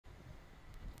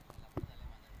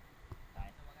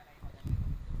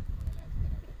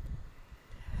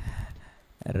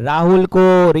राहुल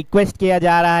को रिक्वेस्ट किया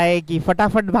जा रहा है कि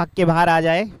फटाफट भाग के बाहर आ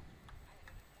जाए.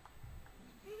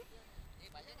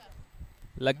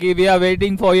 Lucky, we are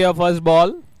waiting for your first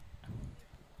ball.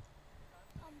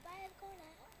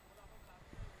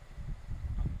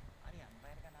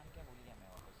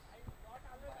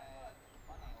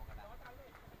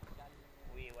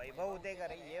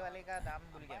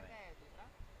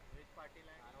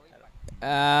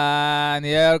 And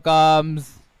here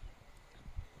comes.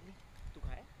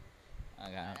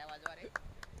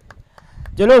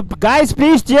 Chalo, guys,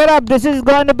 please cheer up. This is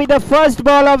going to be the first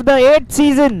ball of the 8th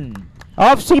season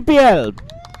of CPL.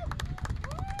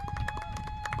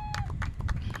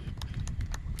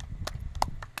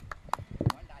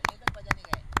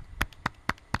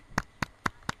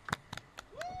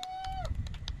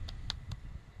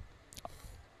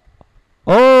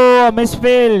 Oh, a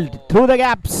misfield through the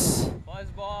gaps.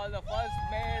 First ball, the first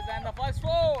miss, and the first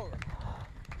four.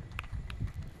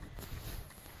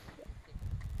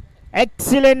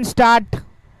 Excellent start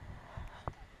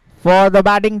for the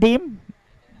batting team.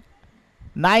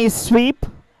 Nice sweep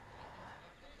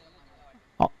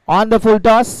on the full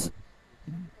toss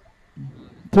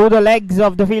through the legs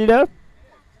of the fielder.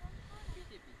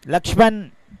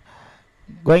 Lakshman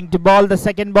going to ball the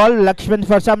second ball. Lakshman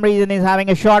for some reason is having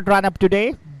a short run up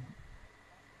today.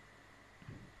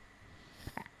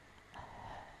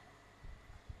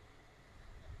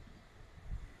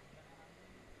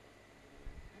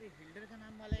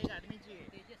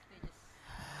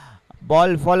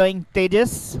 Ball following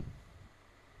Tejas.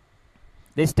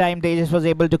 This time Tejas was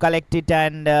able to collect it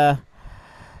and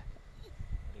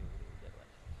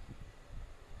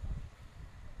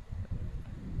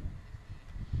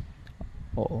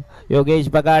Yogesh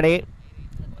Bagade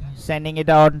sending it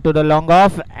out to the long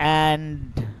off,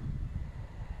 and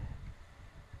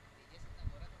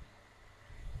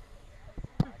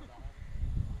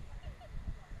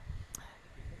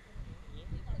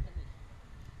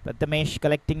Prathamesh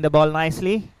collecting the ball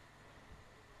nicely.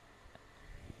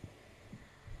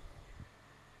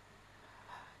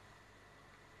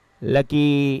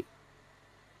 Lucky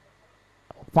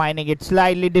finding it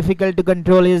slightly difficult to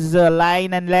control his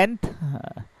line and length.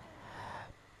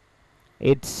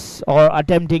 It's or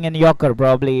attempting an Yorker,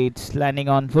 probably it's landing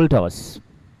on full toss.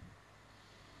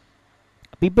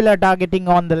 People are targeting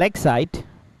on the leg side,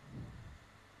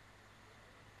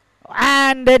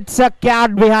 and it's a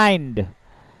cat behind.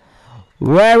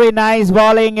 Very nice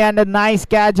bowling and a nice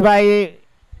catch by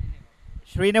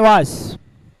Srinivas.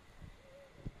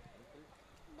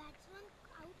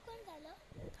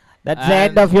 That's the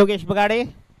end of Yogesh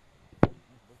Bagade.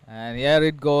 And here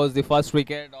it goes, the first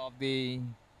wicket of the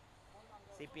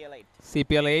CPL 8.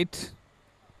 CPL 8.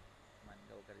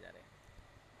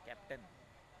 Captain.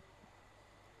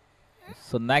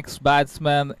 So next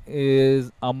batsman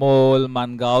is Amol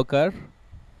Mangaonkar.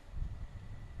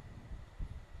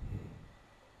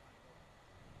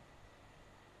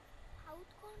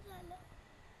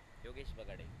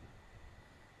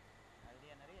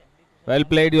 Well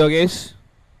played, Yogesh.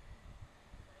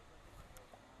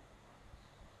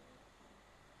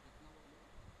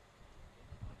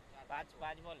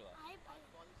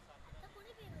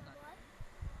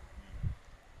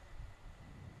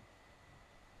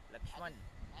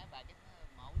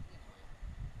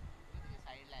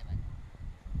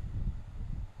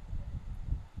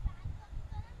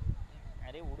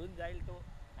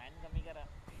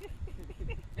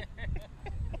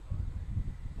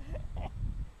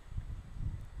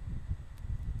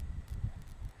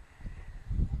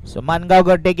 So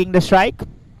Mangaonkar taking the strike.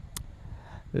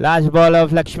 Last ball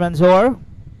of Lakshman's over.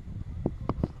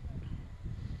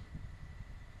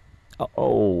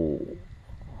 Oh,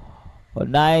 a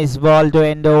nice ball to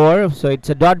end over. So it's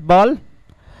a dot ball.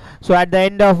 So at the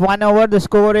end of 1 over, the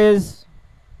score is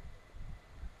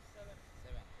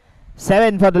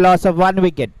 7 for the loss of 1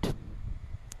 wicket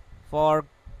for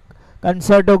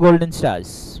Concerto Golden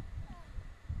Stars.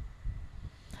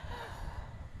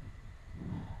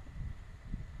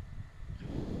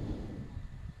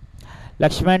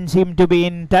 Lakshman seemed to be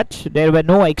in touch. There were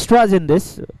no extras in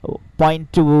this.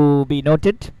 Point to be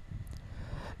noted.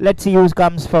 Let's see who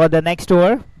comes for the next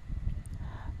over.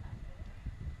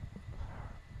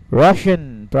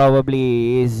 Roshan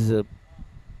probably is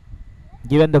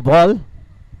given the ball.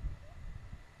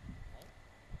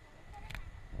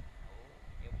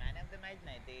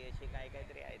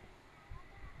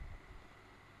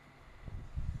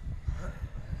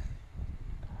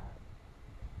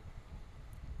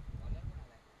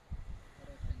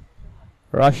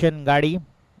 Roshan Gadi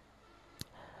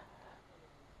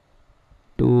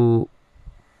to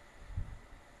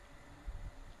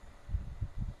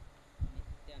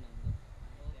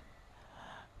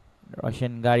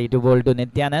Roshan Gari to bowl to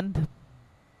Nityanand.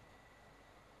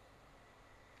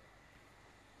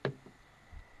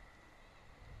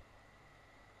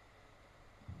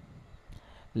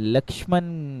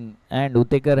 Lakshman and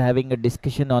Utekar having a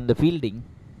discussion on the fielding.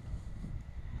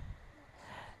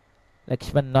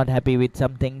 Lakshman not happy with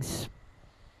some things.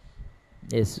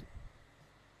 Yes.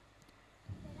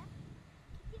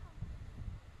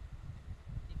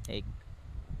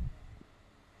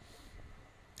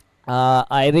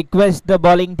 I request the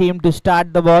bowling team to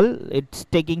start the ball. It's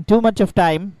taking too much of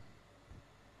time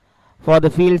for the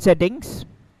field settings.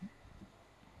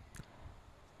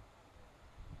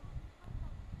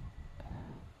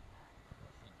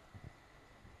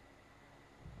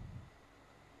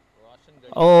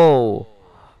 Oh,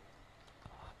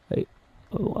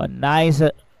 a nice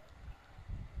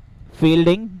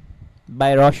fielding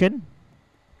by Roshan.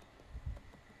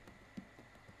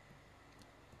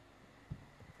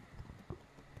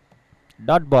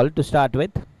 Dot ball to start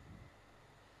with.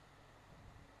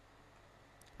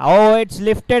 Oh, it's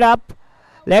lifted up.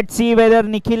 Let's see whether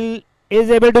Nikhil is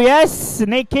able to. Yes,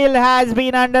 Nikhil has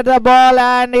been under the ball,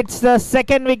 and it's the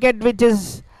second wicket which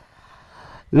is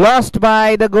lost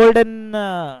by the Golden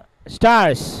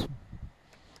Stars.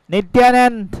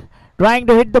 Nityanand trying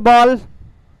to hit the ball.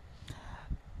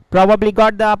 Probably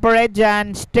got the upper edge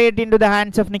and straight into the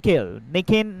hands of Nikhil.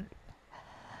 Nikhil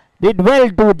did well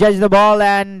to judge the ball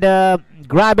and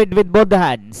grab it with both the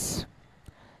hands.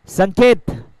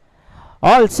 Sanket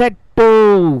all set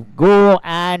to go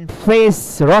and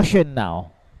face Roshan now.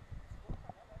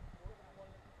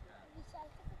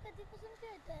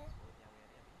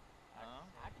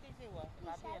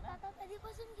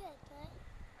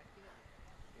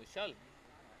 विशाल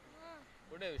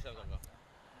कुठे आहे विशाल काका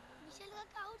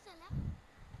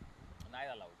नाही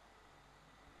झाला out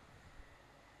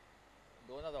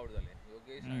दोनच out झाले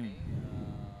योगेश आणि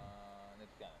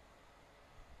Nityanand.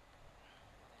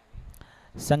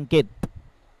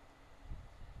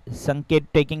 Sanket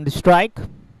taking the strike.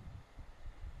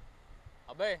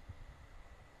 अबे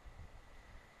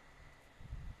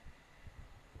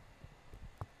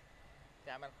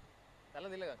त्याला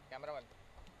दिलं का कॅमेरामॅन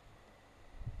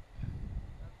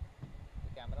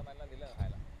कॅमेरामॅनला दिलं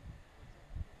खायला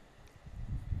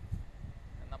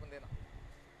त्यांना पण दे ना.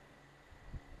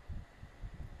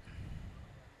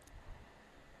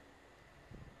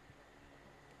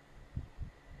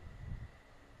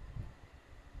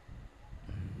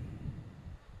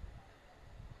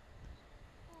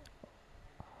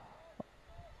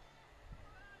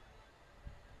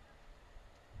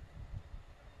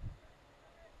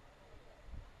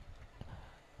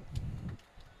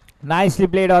 Nicely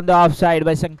played on the offside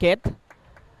by Sanket.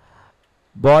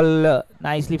 Ball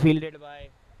nicely fielded by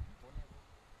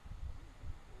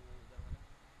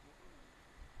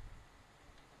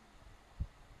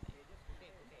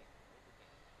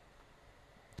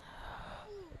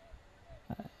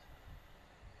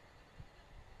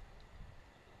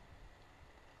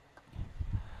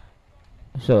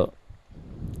so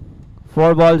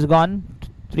 4 balls gone,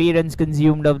 3 runs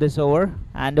consumed of this over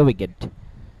and a wicket.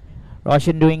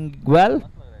 Roshan doing well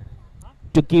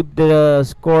to keep the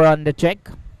score under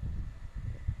check.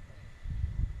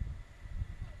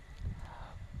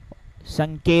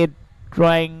 Sanket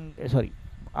trying, sorry,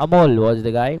 Amol was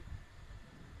the guy.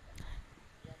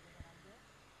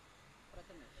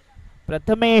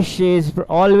 Prathamesh is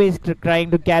always trying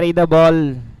to carry the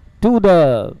ball to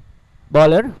the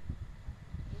bowler.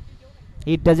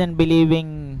 He doesn't believe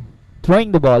in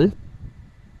throwing the ball.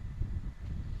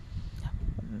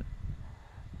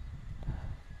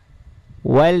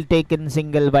 Well taken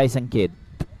single by Sanket.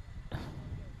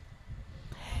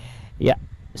 Yeah.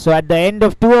 So at the end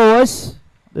of 2 overs,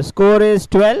 the score is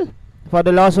 12 for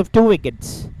the loss of 2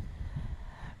 wickets.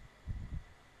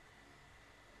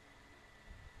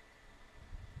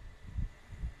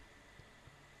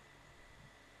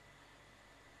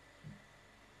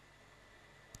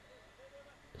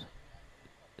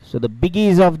 So the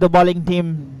biggies of the bowling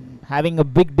team having a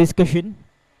big discussion.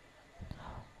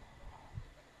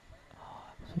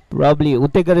 Probably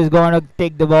Utekar is going to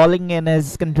take the bowling in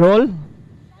his control.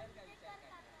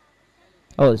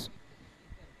 Oh.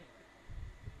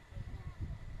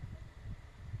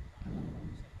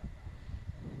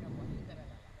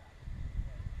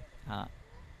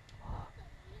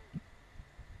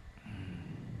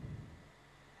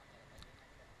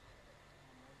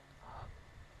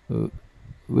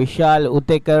 Vishal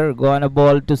Utekar going to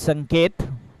ball to Sanket.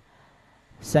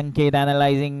 Sanket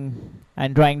analyzing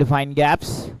and trying to find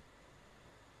gaps.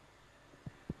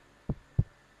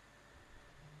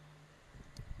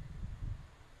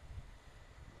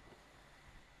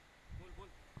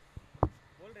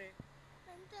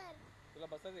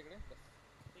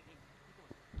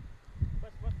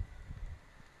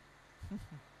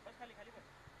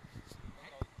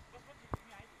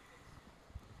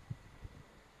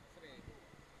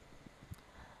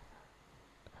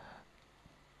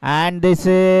 And this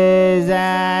is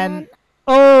an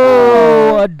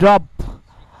a drop.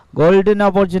 Golden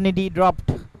opportunity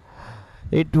dropped.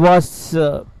 It was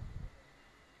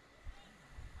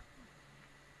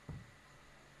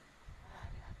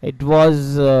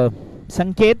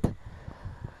Sanket.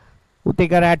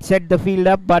 Utekar had set the field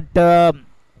up, but a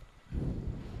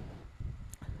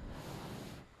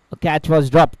catch was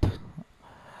dropped.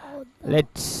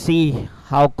 Let's see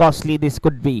how costly this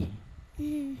could be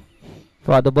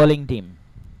for the bowling team.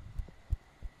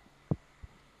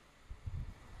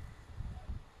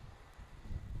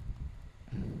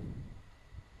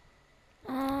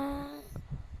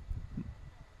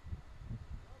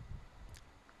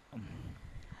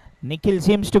 Nikhil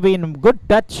seems to be in good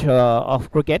touch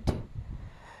of cricket.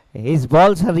 His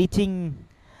balls are reaching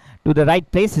to the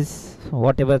right places,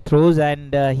 whatever throws,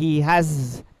 and he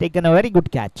has taken a very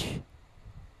good catch.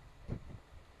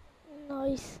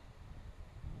 Nice.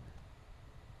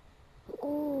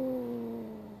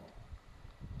 Oh.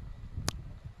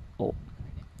 Oh,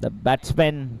 the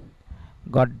batsman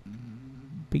got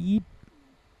beat.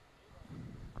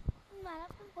 मला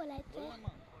पण बोलायचंय.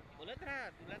 बोलत राहा,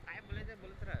 तुला काय बोलायचं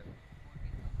बोलत राहा.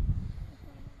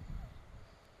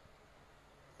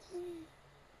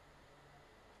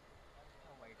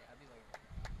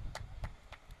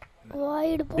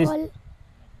 Wide ball.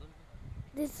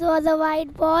 This was a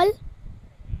wide ball.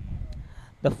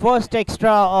 The first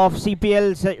extra of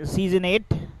CPL season 8.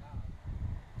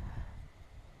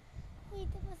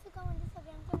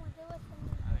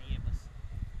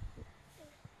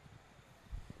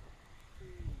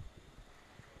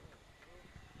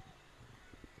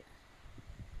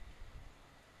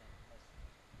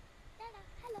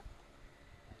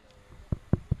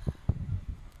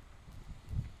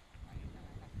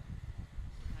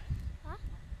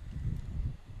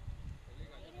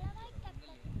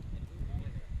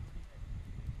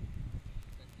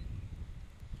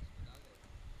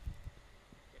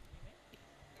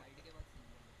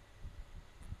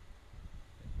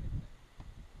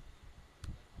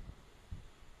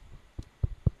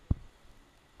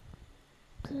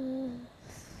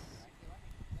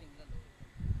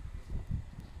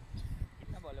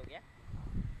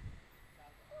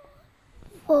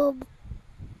 Oh.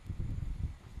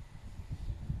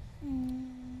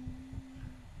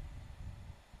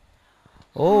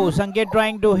 Oh, Sanket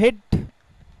trying to hit,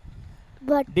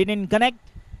 But didn't connect.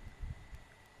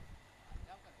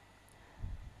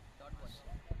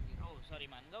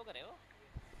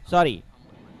 Sorry,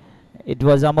 it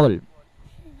was Amol.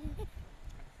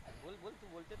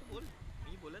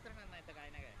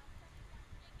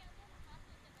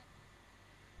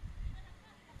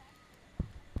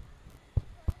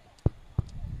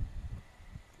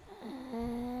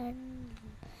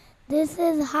 this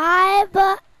is high,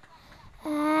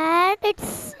 and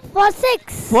it's for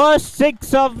 6. First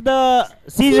 6 of the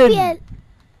season. CPL.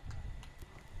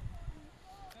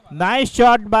 Nice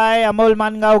shot by Amol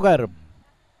Mangaonkar.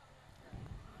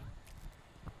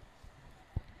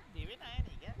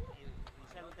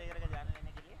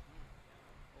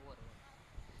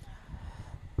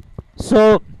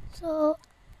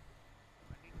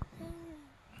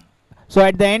 So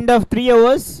at the end of 3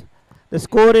 overs, the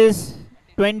score is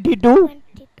 22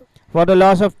 for the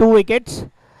loss of 2 wickets.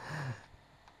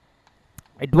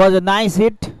 It was a nice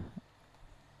hit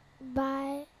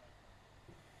by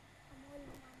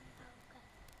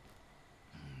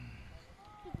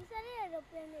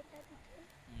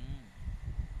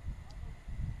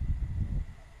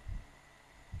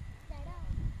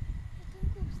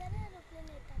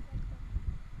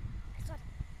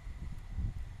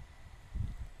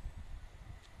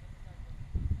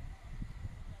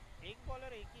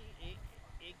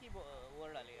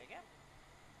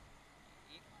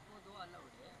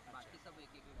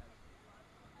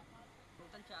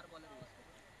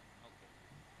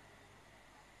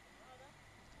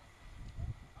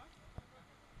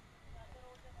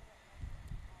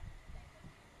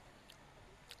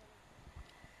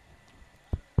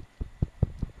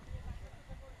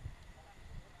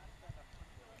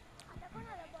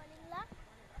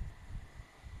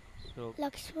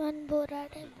Lakshman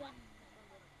Borade.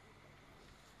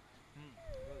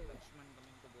 Lakshman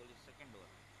coming to bowl his second over.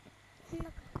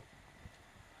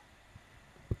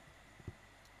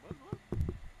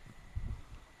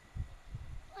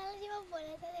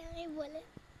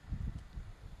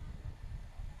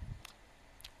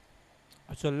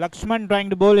 So Lakshman trying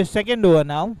to bowl his second over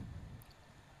now.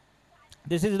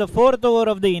 This is the 4th over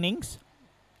of the innings.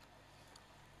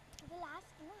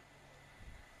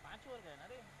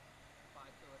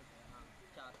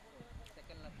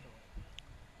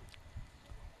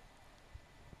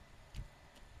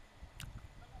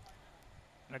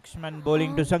 Lakshman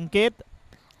bowling to Sanket.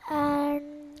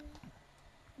 And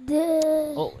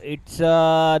the Oh, it's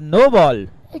a no ball.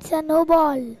 it's a no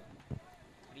ball.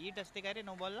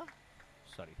 No ball.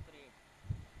 Sorry.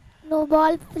 No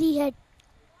ball, free hit.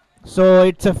 So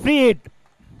it's a free hit.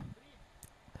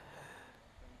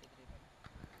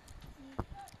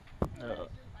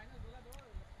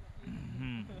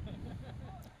 Hmm.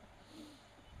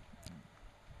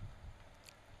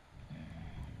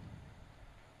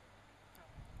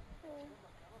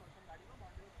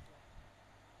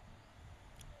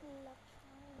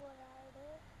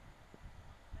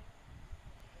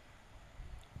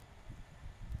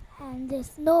 And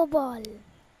this no ball.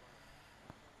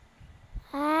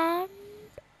 And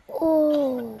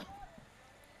oh,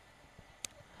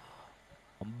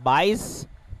 Buys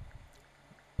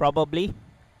probably.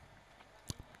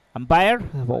 Umpire,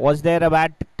 was there a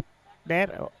bat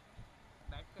there?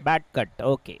 Bat cut.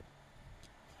 Okay.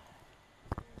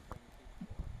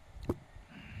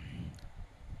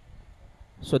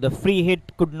 So the free hit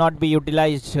could not be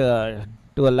utilized to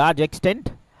a large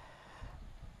extent.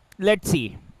 Let's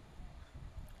see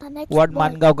the next what ball.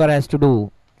 Mangaonkar has to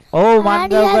do. Oh,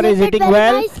 And he has Mangaonkar is hit it hitting very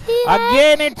well. nicely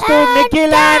Again, it's to and Nikhil,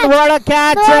 catch. and what a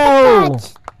catch! What a Oh.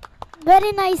 catch.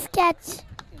 Very nice catch.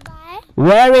 By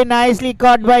Very nicely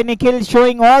caught by Nikhil,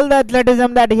 showing all the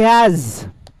athleticism that he has.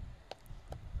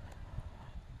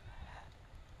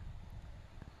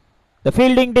 The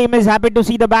fielding team is happy to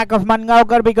see the back of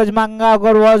Mangaonkar because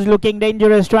Mangaonkar was looking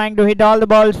dangerous, trying to hit all the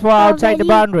balls for outside the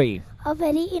boundary. a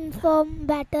very informed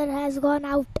batter has gone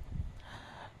out.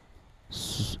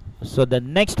 So the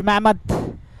next mammoth,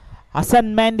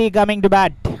 Hassan Mehndi, coming to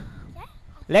bat.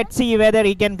 Let's see whether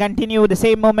he can continue the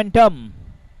same momentum.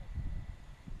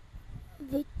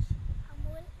 Which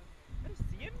Amol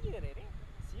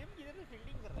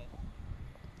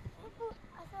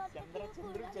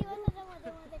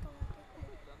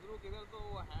Chandru किधर तो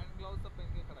वो hand gloves सब पहन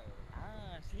के खड़ा है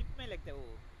हाँ, slip में लगता है वो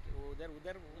उधर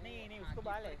उधर नहीं उसको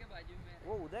बाल है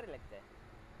वो उधर लगता है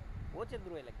वो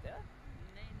चंद्रू है लगता है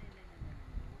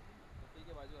कुत्ते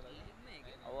के बाजू वाला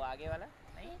वो आगे वाला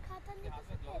नहीं एक हाथ नहीं कर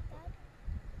सकते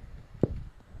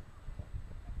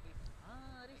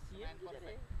हाँ अरे सीएम किधर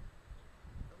है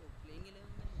प्लेइंग 11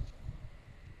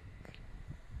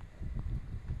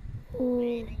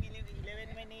 प्लेइंग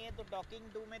 11 में नहीं है तो टॉकिंग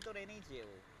 2 में तो रहना ही चाहिए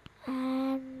वो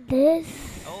and this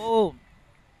Oh,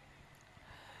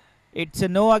 it's a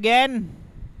no again.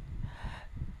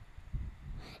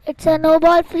 it's a no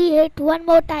ball free hit one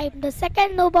more time. The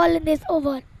second no ball in this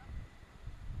over.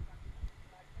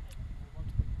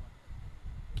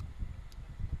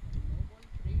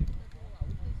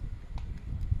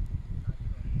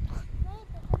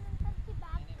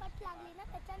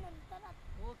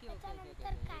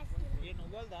 ये no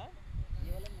ball था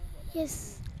Yes.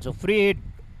 So free hit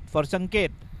for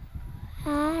Sanket.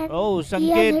 And Oh, he has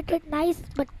Sanket. hit it nice,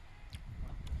 but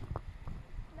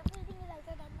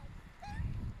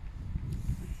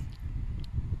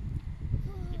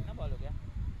कितना ball हो गया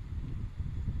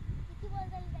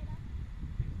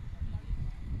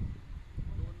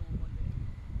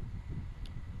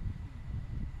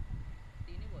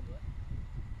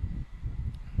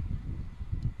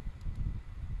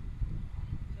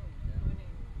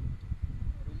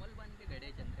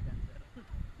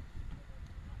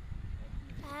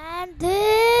and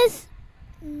this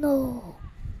no.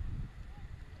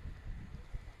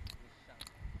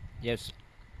 Yes.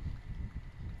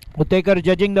 Uttekar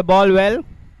judging the ball well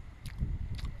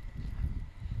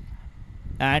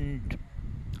and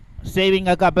saving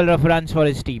a couple of runs for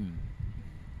his team.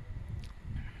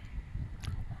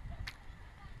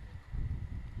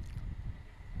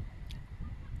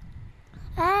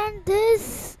 And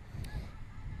this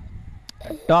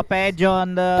Top edge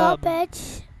on the top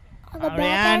edge on the boundary,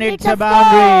 back and end, it's a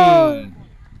boundary.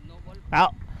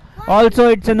 Also,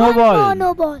 it's a no One ball. more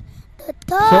no ball. The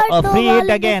third a no free ball hit in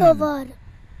this again. over.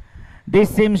 This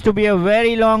seems to be a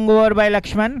very long over by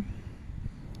Lakshman.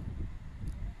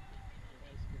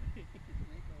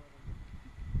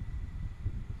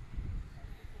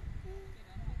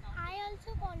 I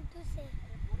also want to say.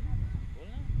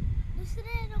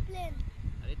 दूसरे aeroplane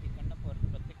अरे तिकडनं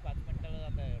प्रत्येक 5 मिनिटाला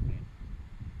जाता है train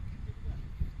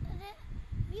अरे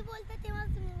मी बोलते तेव्हा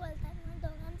तुम्ही बोलता मग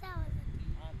दोघांचा आवाज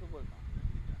येतो. हां तू बोलतो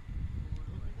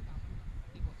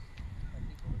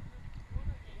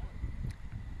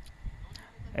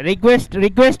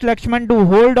request Lakshman to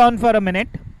hold on for a minute.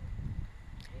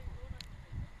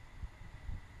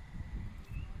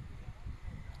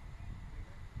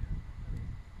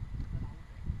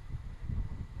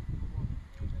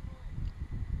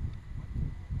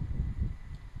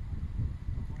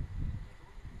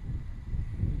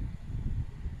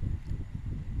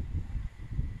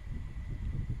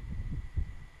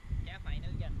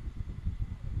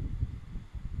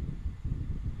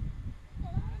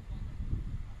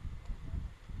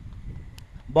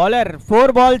 Bowler,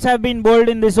 4 balls have been bowled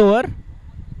in this over.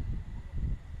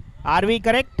 Are we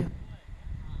correct?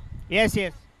 Yes,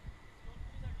 yes.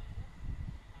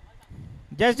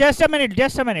 Just a minute,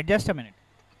 just a minute, just a minute.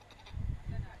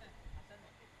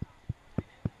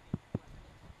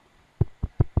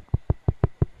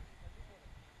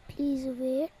 Please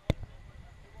wait.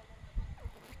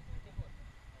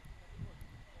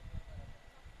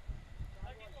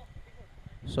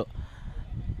 So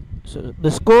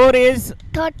the score is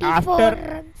 34 after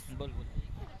runs.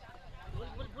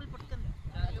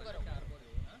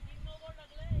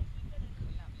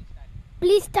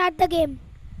 Please start the game.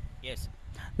 yes.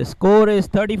 The score is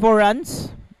 34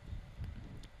 runs.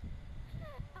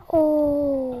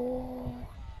 Oh.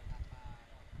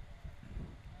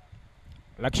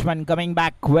 Lakshman coming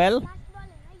back well.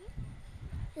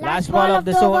 Last ball of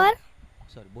this over.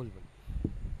 Sorry, bol.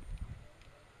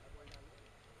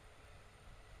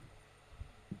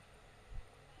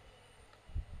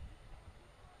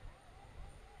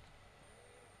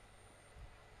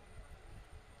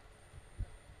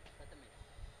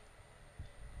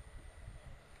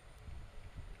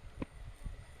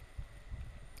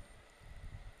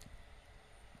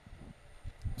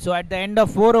 So at the end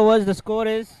of 4 overs, the score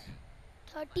is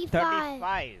 35.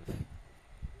 35.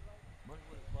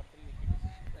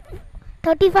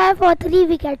 35 for 3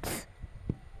 wickets.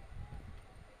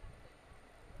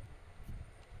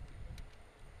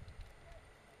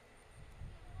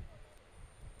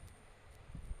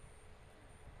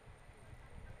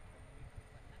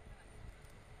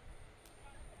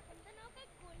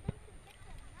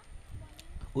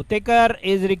 Utekar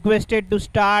is requested to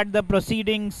start the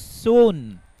proceedings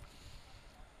soon.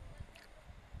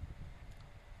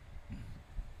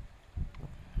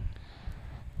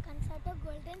 Concerto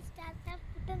Golden Stars have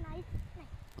put a nice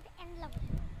end level.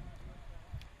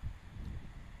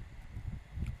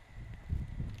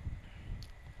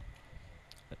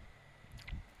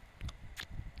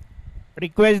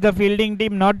 Request the fielding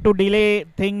team not to delay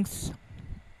things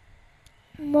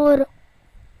More.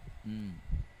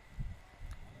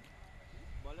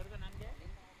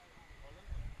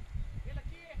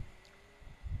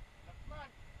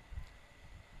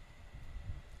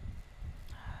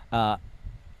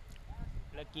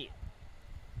 Lucky.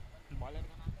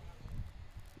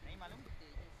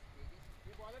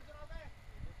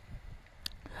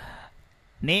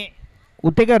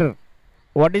 Utekar,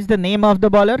 what is the name of the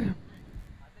bowler?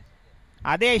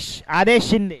 Adesh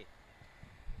Shinde.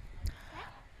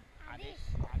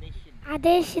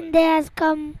 Adesh Shinde has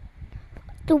come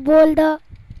to bowl the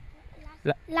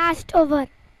last over.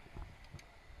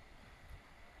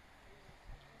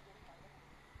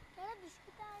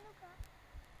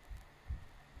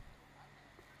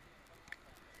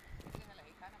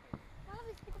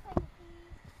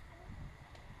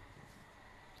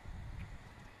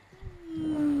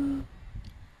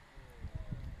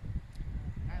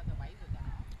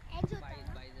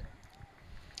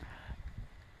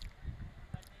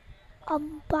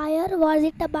 Umpire, was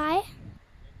it a bye?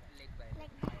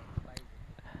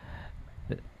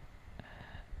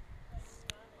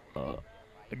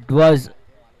 It was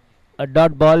a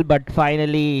dot ball, but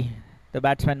finally the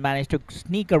batsman managed to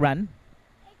sneak a run.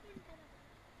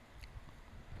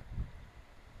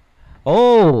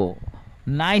 Oh,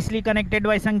 nicely connected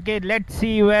by Sanket. Let's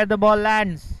see where the ball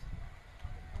lands.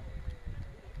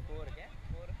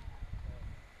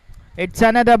 It's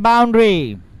another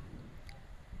boundary.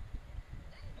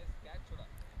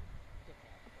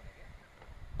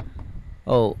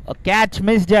 Oh, a catch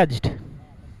misjudged.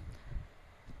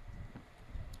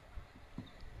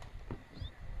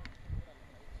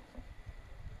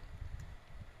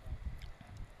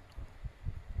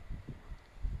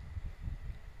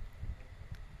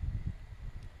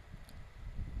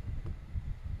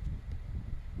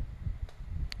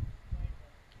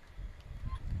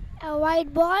 A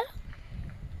white ball.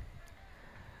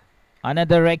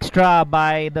 Another extra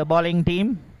by the bowling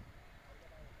team.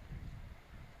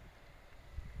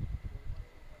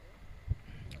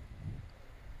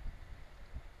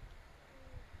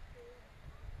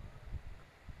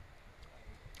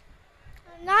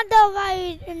 Another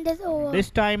wide in this over.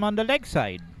 This time on the leg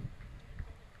side.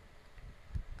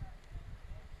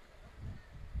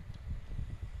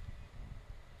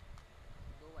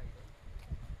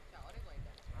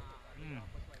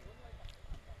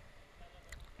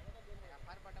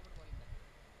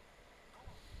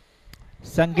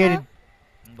 Sanket.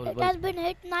 It has been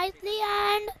hit nicely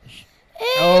and it's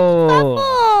Oh.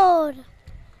 a 4.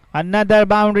 Another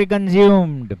boundary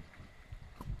consumed.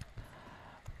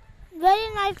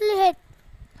 Very nicely hit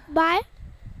by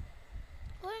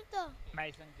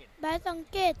By Sanket. by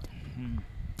Sanket.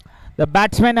 The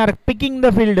batsmen are picking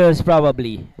the fielders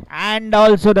probably, and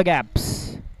also the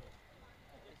gaps.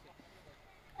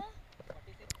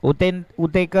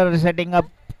 Utekar setting up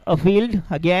a field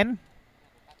again.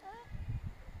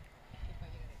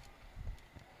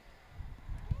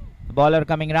 The bowler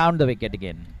coming round the wicket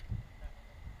again.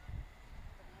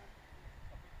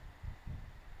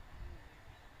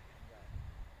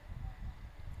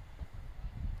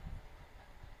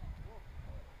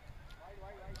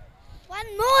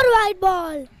 One more wide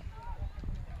ball.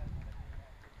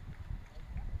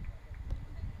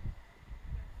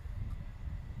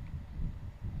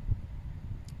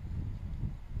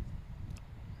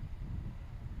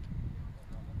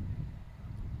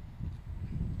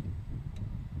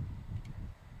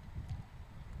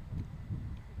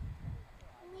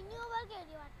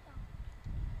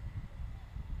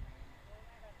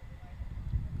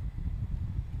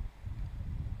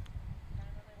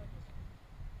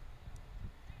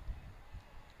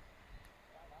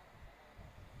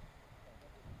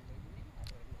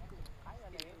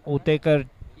 Utekar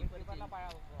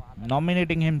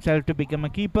nominating himself to become a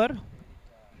keeper.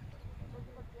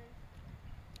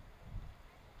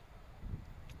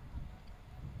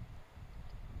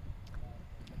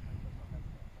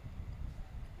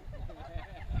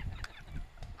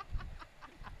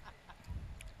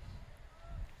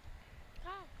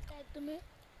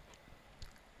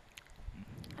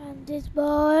 And this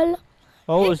ball.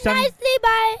 Oh, Hit nicely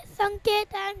by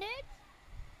Sanket, and it.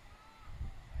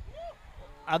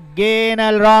 Again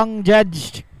a wrong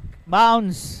judged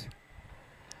bounce,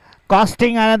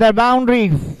 costing another boundary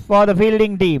for the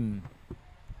fielding team.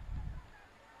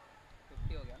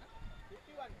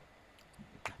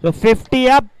 So 50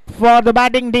 up for the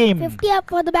batting team. 50 up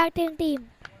for the batting team.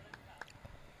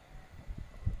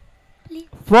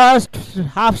 First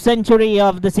half century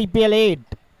of the CPL 8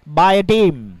 by a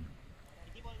team.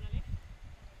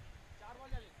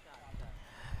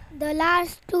 The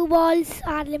last 2 balls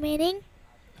are remaining.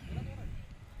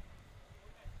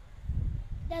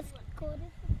 The score is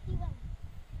 51.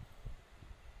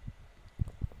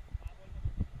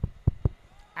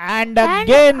 And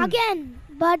again. Again.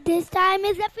 But this time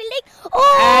is the fielding.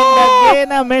 Oh! And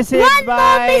again a miss hit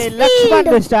by Lakshman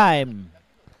this time.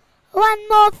 One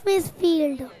more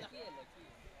misfield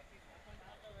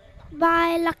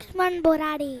by Lakshman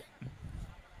Borade.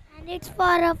 And it's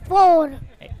for a 4.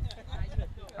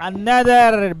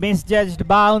 Another misjudged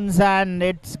bounce, and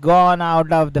it's gone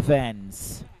out of the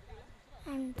fence.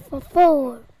 And for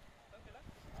 4.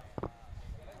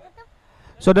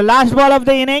 So the last ball of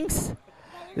the innings.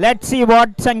 Let's see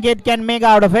what Sanket can make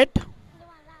out of it.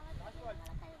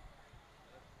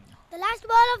 The last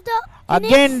ball of the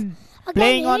Again innings,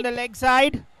 playing on the leg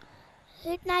side.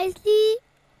 Hit nicely.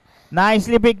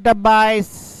 Nicely picked up by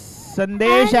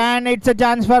Sandesh, and it's a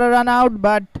chance for a run out,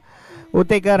 but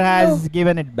Utekar has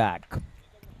given it back.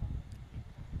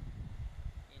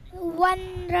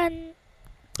 1 run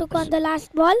took on the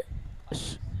last ball.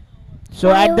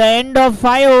 So at the end of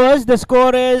 5 overs, the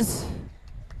score is...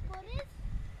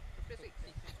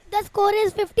 The score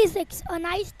is 56. A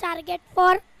nice target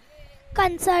for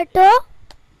Concerto.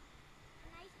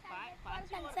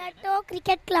 Concerto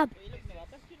Cricket Club.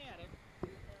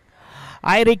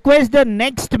 I request the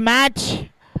next match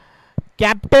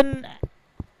captain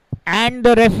and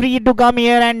the referee to come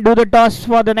here and do the toss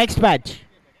for the next match.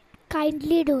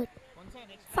 Kindly do it.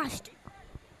 Fast.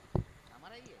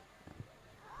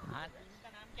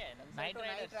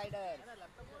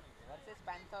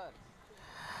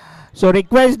 So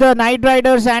request the Night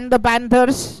Riders and the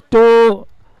Panthers to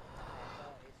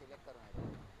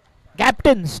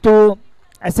captains to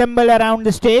assemble around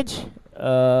the stage.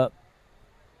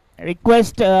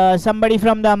 Request somebody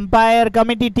from the umpire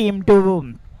committee team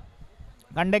to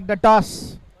conduct the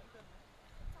toss.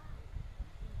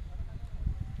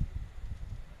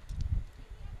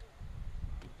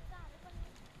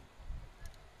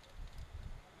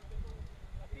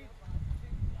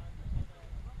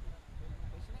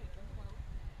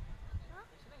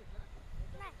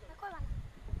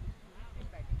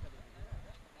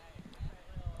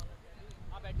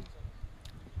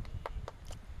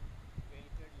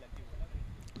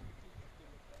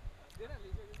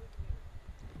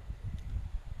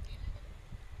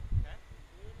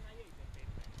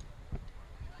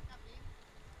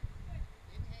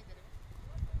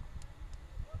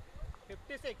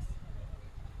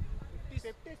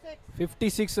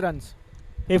 Fifty-six runs.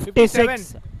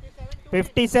 56.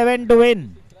 57 to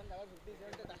win.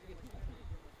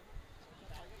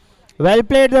 Well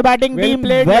played the batting Well team.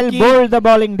 played, Well Lucky. bowled the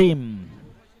bowling team.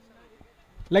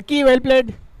 Lucky, well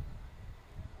played.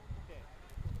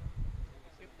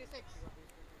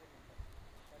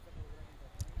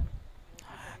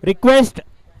 Request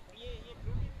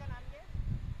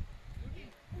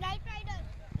Night Riders.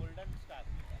 Golden star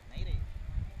नहीं रे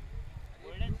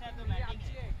golden star तो batting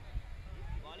है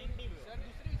bowling team sir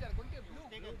दूसरी sir कोणते blue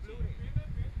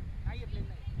नाही आहे plane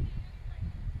नाही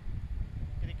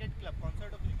cricket club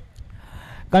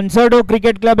Concerto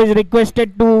Cricket Club is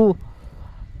requested to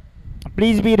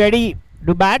please be ready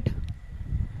to bat.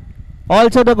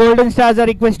 Also the Golden Stars are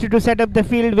requested to set up the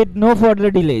field with no further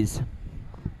delays.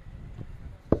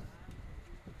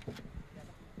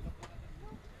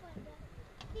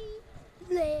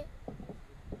 Play.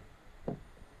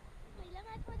 पहिल्या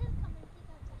match मध्ये commentary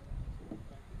करतात.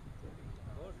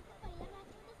 पहिल्या match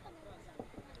मध्ये commentary.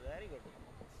 Very good.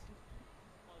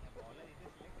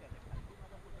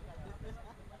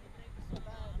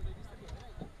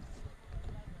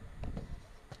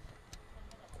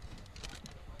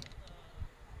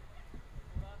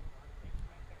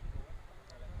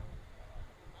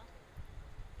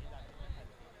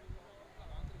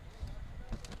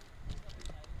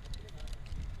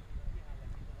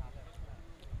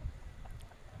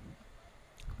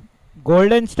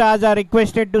 Golden Stars are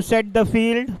requested to set the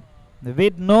field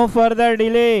with no further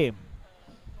delay.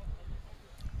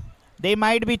 They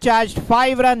might be charged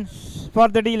 5 runs for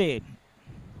the delay.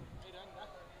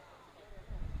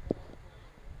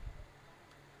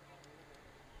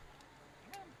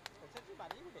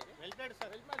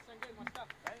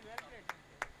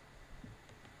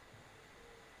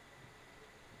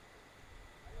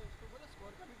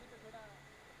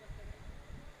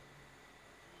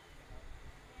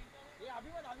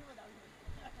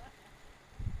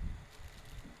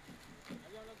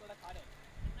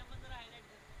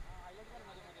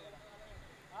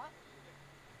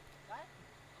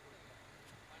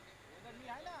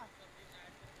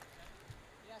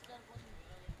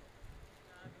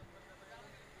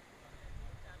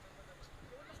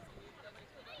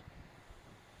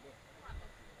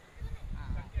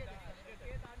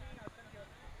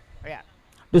 Yeah.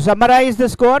 To summarize the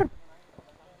score,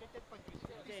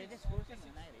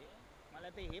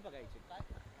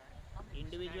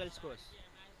 individual scores.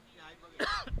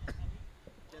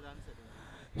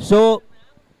 So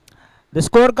the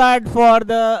scorecard for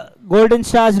the Golden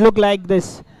Stars look like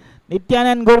this: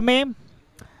 Nityanand Gourmet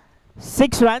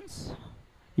 6 runs,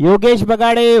 Yogesh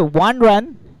Bagade 1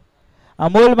 run,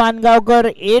 Amol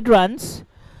Mangaonkar 8 runs.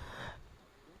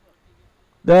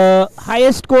 The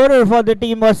highest scorer for the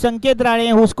team was Sanket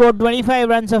Rane, who scored 25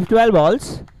 runs of 12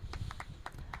 balls.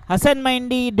 Hassan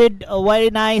Maindi did a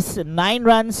very nice 9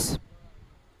 runs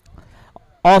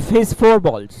of his 4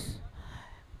 balls.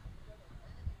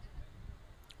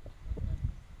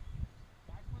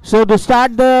 So to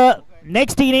start the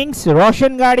next innings,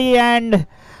 Roshan Gadi and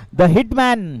the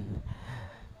hitman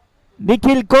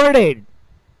Nikhil Korde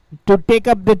to take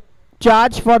up the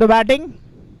charge for the batting.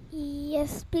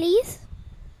 Yes, please.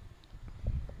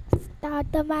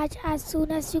 Start the match as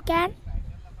soon as you can.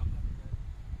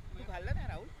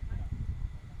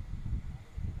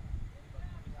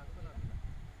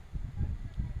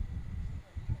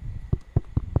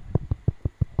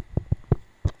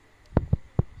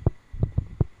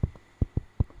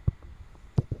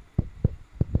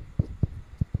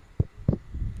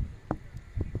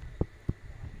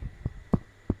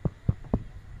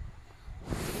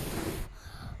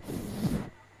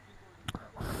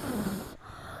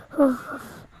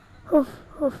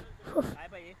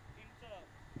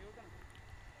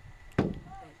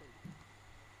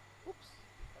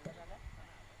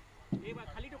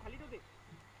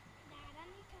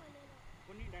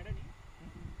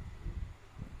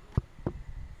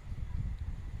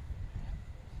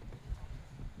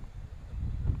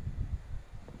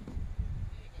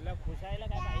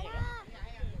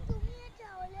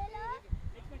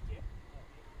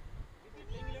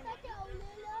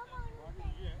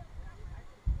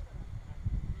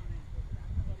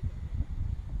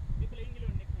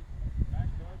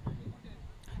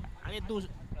 तू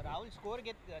Rahul score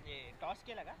घेत toss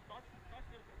केला का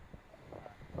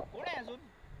कोण आहे अजून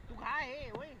तू खा हे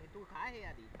होय तू खा हे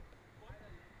आधी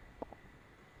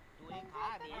तू हे खा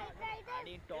आधी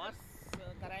आणि टॉस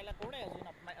करायला कोण आहे अजून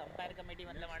अंपायर कमिटी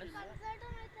मधला माणूस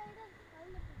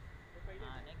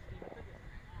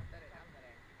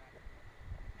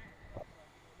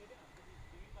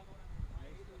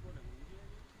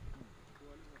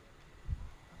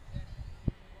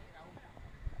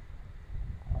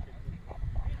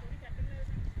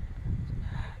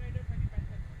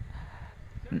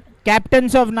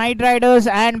Captains of Night Riders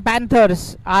and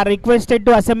Panthers are requested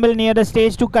to assemble near the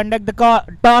stage to conduct the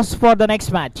toss for the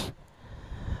next match.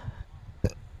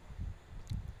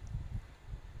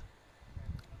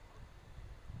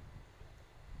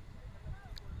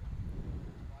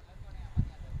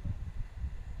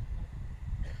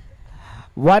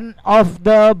 one of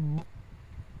the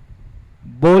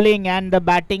bowling and the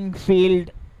batting field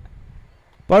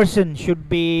person should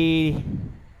be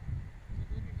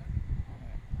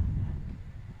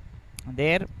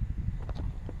there.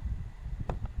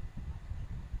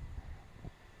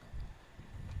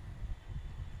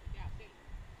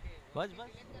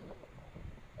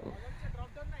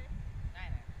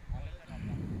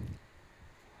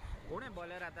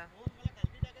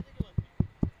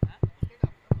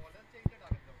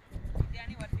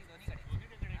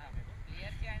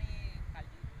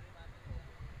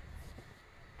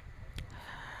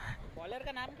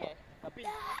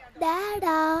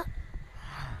 Dada.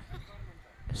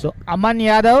 So Aman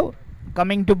Yadav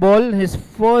coming to bowl his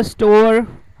first over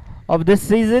of this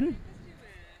season.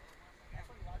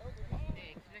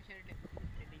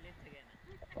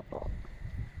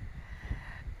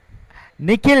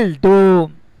 Nikhil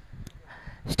to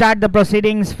start the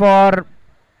proceedings for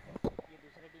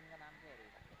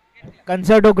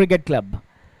Concerto Cricket Club.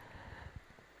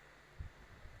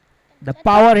 The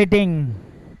power hitting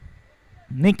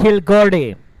Nikhil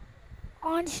Gorde.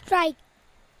 On strike.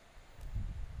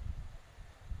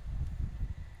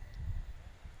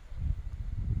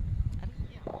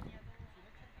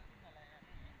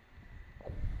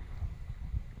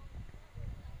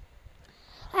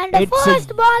 And the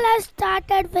first ball has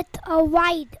started with a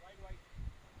wide.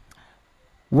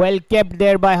 Well kept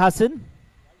there by Hassan.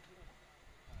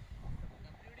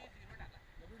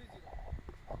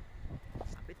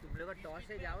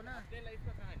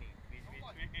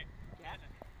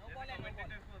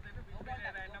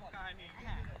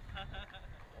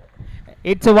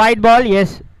 It's a wide ball,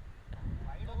 yes.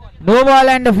 No ball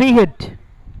and a free hit.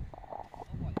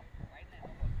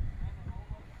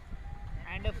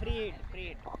 And a free hit.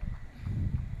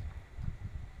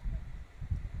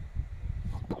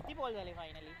 किती ball झाले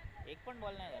finally? एक पण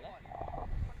ball नाही झाला.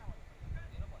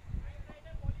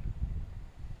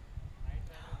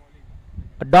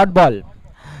 A dot ball.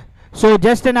 So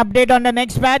just an update on the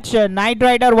next match. Knight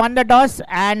Rider won the toss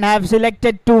and have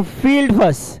selected to field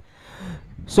first.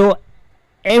 So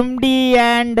MD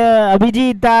and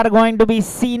Abhijit are going to be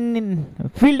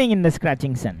seen fielding in the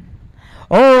scratching sun.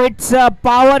 Oh, it's a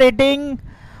power hitting.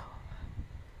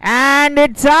 And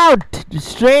it's out.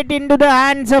 Straight into the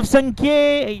hands of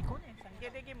Sanket.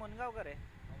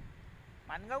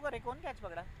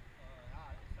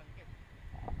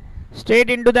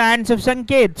 Straight into the hands of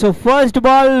Sanket. So first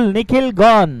ball, Nikhil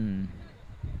gone.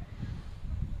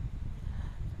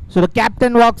 So the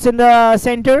captain walks in the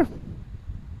center.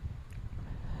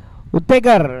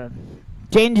 Uttekar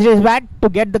changed his bat to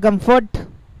get the comfort.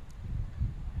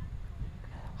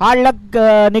 Hard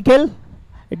luck, Nikhil.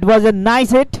 It was a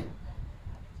nice hit.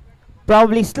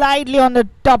 Probably slightly on the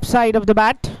top side of the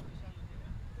bat.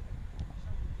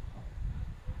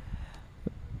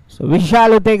 So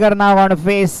Vishal Uttekar now want to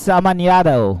face Aman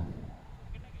Yadav.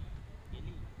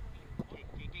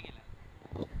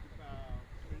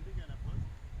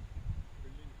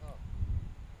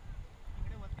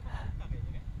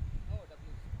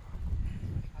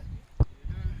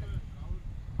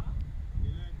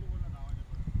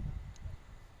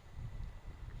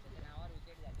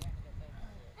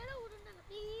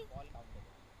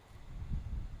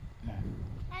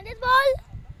 And this ball.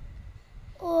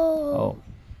 Oh.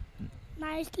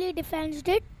 Nicely defended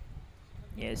it.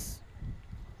 Yes.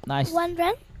 Nice. 1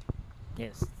 run.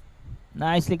 Yes.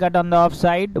 Nicely cut on the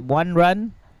offside. 1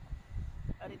 run.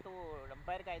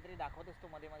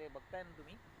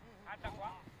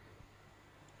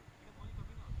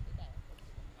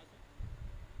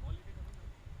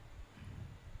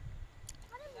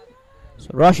 So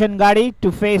Roshan Gadi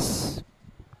to face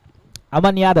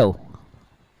Aman Yadav.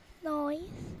 Noise.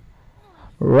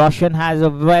 Roshan has a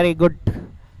very good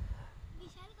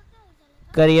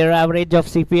career average of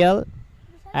CPL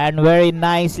and very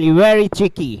nicely, very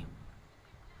cheeky.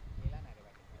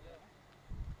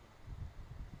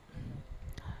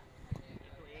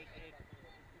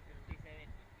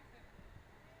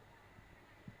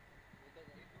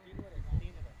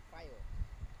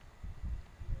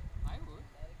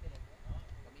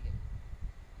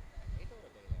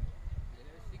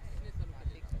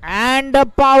 And the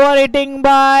power hitting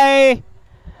by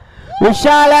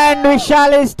Vishal, and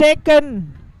Vishal is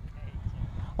taken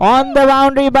on the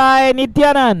boundary by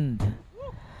Nityanand.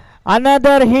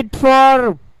 Another hit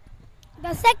for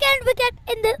the second wicket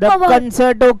in this the over.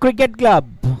 Concerto Cricket Club.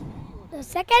 The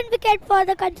second wicket for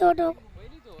the Concerto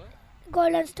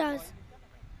Golden Stars.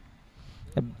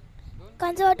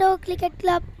 Concerto Cricket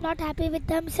Club not happy with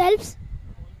themselves.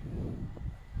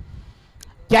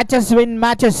 Catches win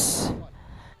matches.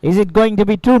 Is it going to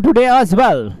be true today as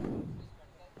well?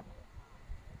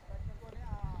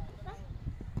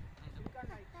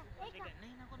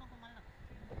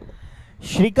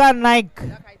 Shrikant Naik.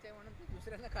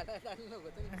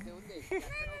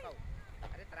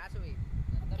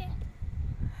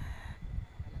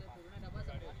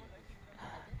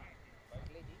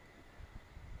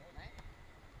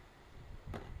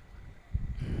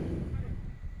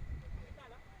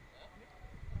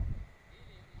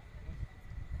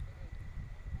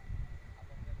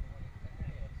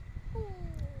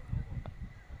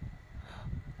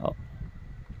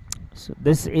 So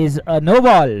this is a no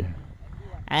ball,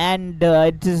 and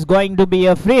it is going to be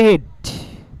a free hit.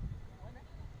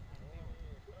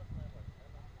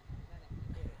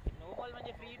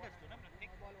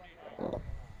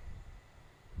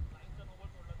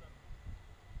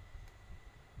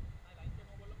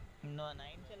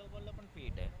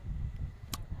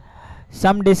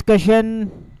 Some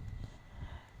discussion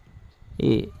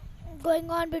going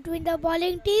on between the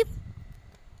bowling team.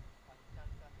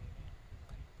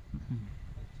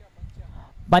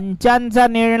 पंचांचा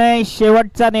निर्णय,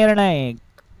 शेवटचा निर्णय.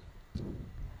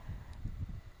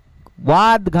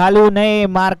 वाद घालू नये,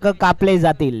 mark कापले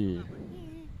जातील.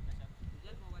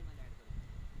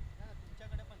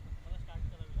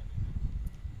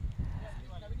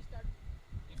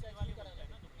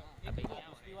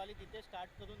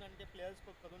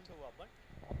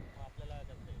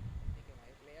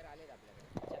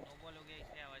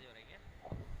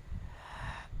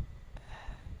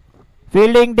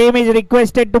 Fielding team is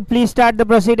requested to please start the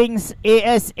proceedings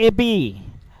ASAP.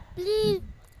 Please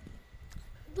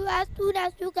do as soon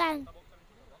as you can.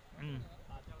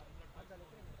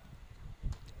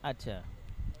 अच्छा.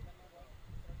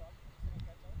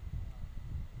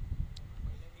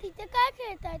 तिथे काय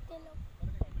खेळतायत ते लोक?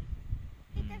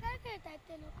 तिथे काय खेळतायत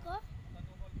ते लोक?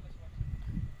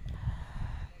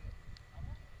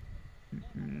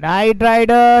 Night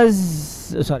Riders.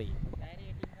 Sorry.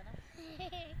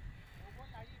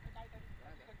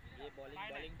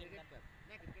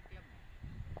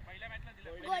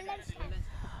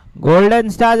 Golden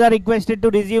Stars are requested to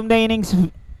resume the innings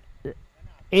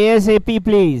ASAP,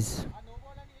 please.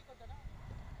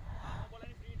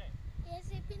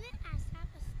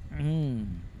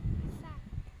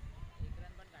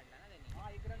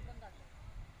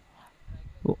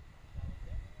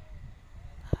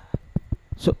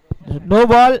 So no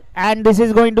ball, and this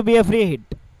is going to be a free hit.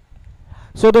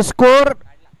 So the score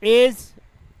is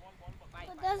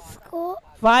The score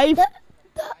 5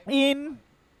 in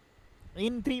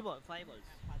 3 balls, 5 balls.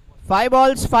 5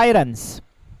 balls, 5 runs.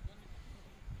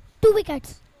 2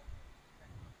 wickets.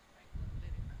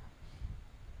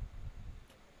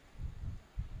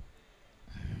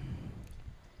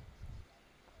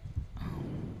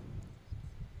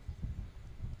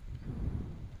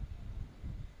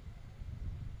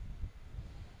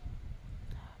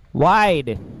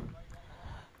 Wide.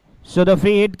 So the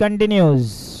free hit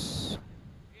continues.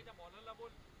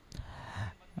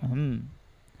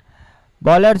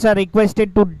 Bowlers are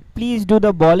requested to please do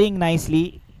the bowling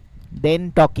nicely,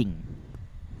 then talking.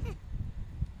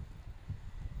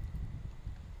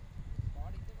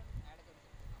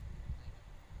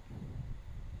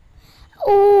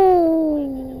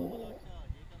 Oh,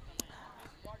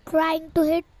 trying to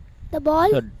hit the ball.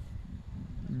 So,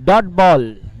 dot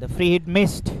ball. The free hit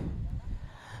missed.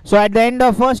 So at the end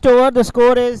of first over, the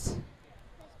score is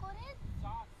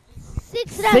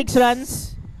 6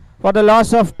 runs for the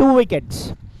loss of 2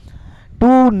 wickets.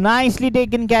 2 nicely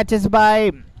taken catches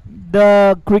by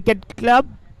the cricket club.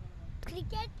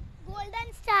 Cricket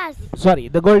Golden Stars. Sorry,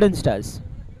 the Golden Stars.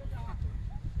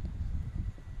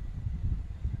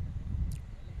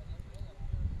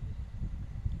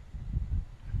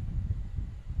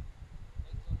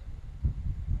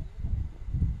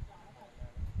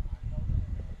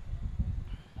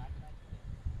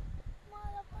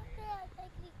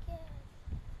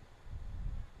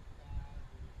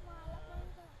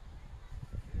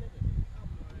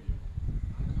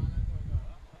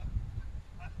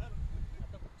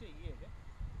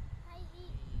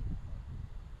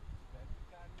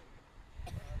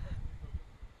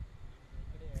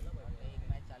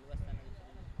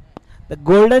 The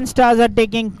Golden Stars are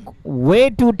taking way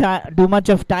too much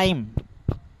of time.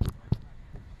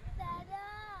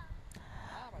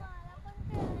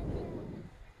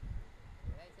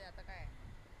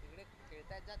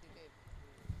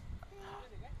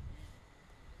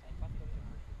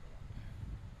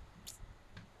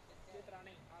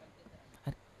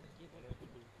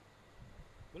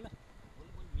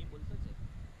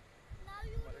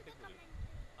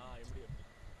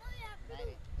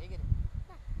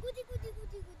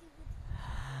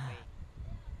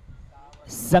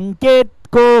 संकेत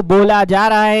को बोला जा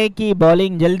रहा है कि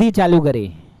bowling जल्दी चालू करे.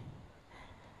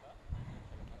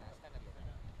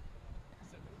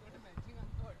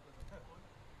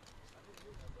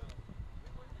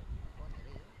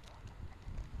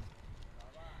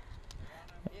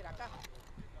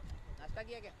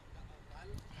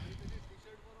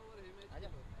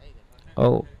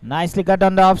 Oh, nicely cut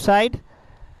on the offside.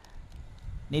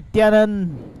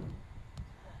 Nityanand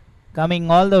coming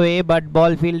all the way, but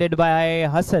ball fielded by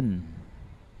Hassan.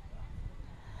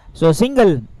 So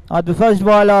single on the first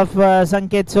ball of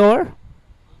Sanket's over.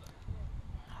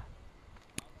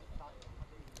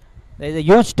 There is a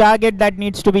huge target that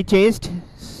needs to be chased.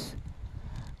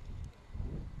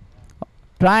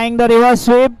 Trying the reverse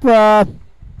sweep,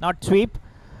 not sweep,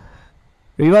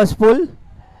 reverse pull,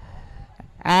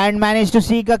 and managed to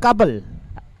seek a couple.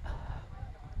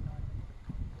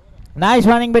 Nice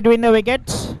running between the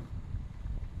wickets.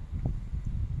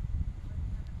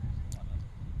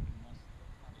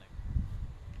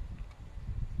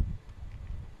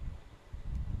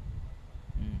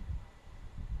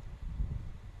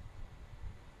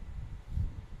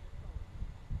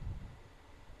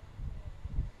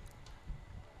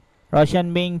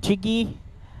 Roshan being cheeky.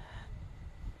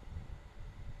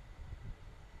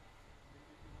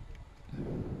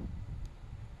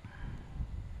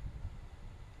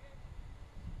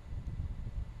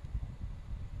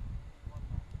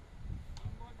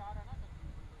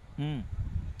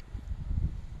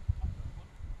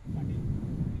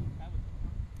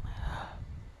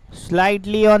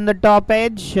 Slightly on the top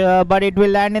edge, but it will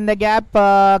land in the gap,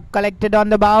 collected on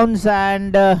the bounce,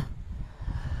 and the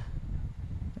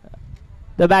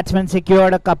batsman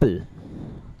secured a couple.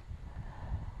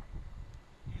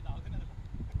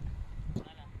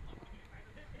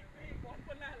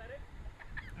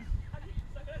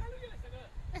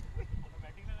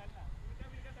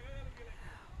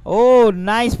 Oh,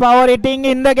 nice power hitting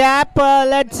in the gap.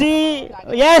 Let's see.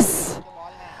 Yes.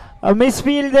 A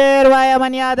misfield there by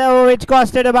Aman Yadav, which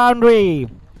costed a boundary.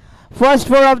 First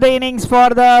 4 of the innings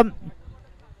for the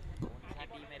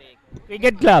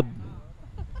cricket club.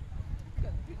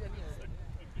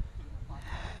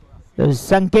 So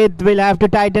Sanket will have to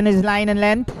tighten his line and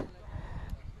length.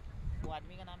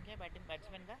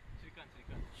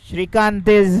 Shrikant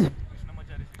is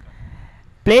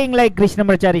playing like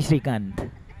Krishnamachari Shrikant.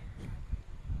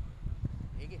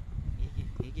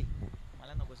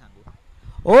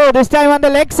 Oh, this time on the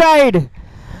leg side.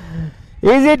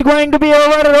 Is it going to be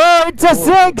over? Oh, it's a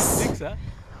 6.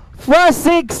 First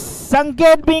 6.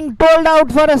 Sanket being told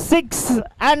out for a 6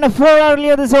 and a 4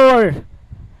 earlier this over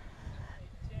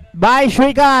by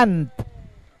Shrikant.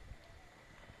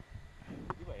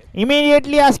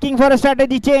 Immediately asking for a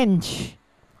strategy change.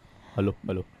 Hello.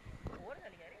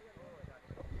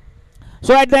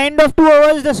 So at the end of 2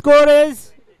 overs, the score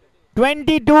is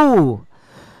 22.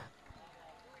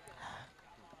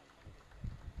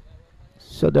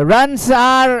 So the runs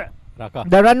are,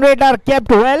 the run rate are kept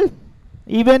well,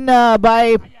 even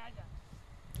by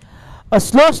a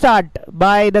slow start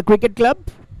by the cricket club.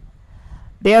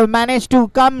 They have managed to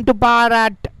come to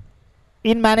par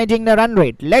in managing the run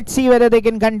rate. Let's see whether they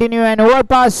can continue and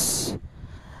overpass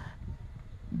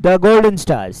the Golden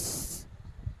Stars.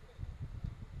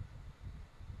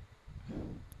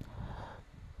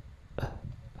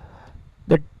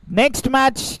 The next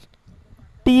match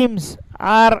teams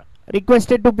are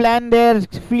requested to plan their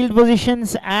field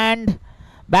positions and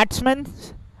batsmen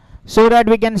so that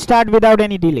we can start without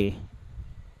any delay.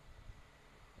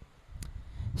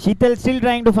 Sheetal still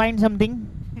trying to find something.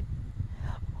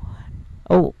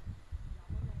 Oh.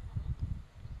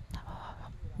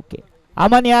 Okay.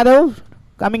 Aman Yadav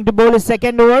coming to bowl his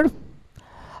second over.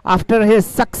 After his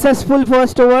successful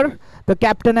first over, the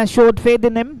captain has showed faith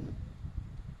in him.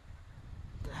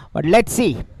 But let's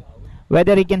see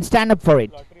whether he can stand up for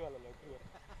it.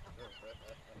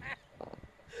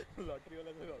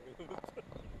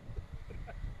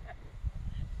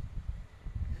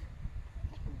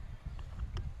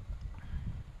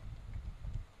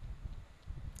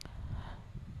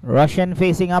 Russian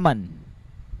facing Aman.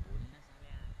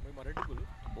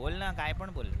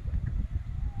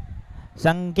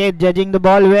 Sanket judging the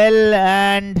ball well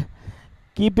and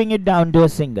keeping it down to a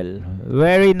single.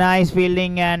 Very nice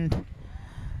fielding and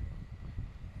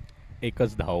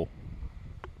एकच धाव.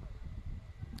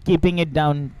 Keeping it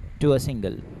down to a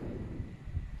single.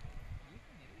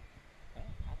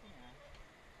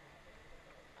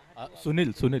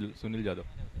 Sunil Jadhav.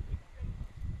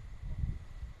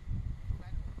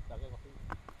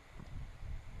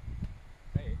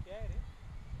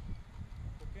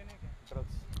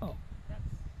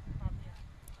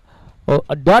 Oh,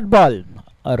 a dot ball,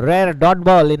 a rare dot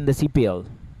ball in the CPL.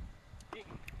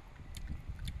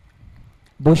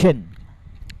 Bhushan.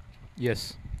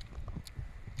 Yes.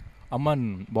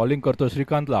 Aman bowling करतो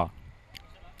श्रीकांतला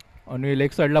आणि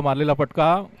leg साइडला मारलेला फटका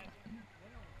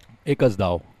एकच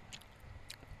धाव.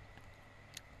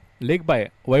 Leg bye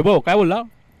वैभव काय बोलला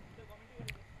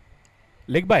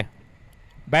लेग बाय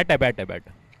बॅट आहे बॅट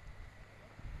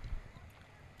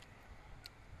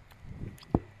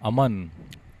अमन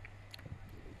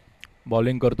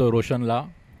बॉलिंग करतो रोशनला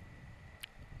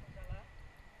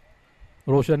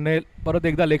रोशनने परत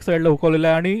एकदा लेग साईडला हुकवलेला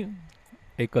आहे आणि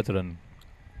एकच रन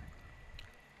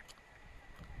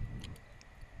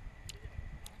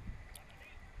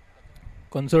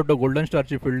कन्सर्टो गोल्डन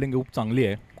स्टारची फिल्डिंग खूप चांगली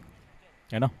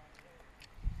आहे ना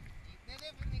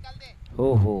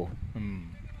हो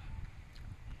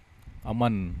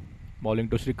अमन बॉलिंग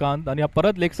टू श्रीकांत आणि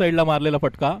परत लेग साईडला मारलेला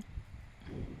फटका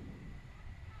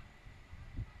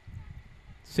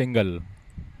सिंगल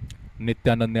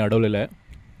नित्यानंदने अडवलेला आहे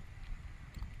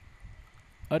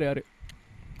अरे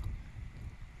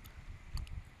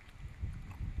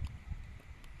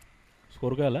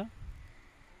स्कोर काय आला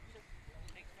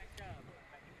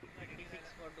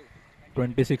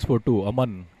 26-2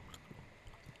 अमन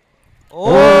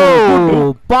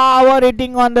power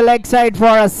hitting on the leg side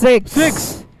for a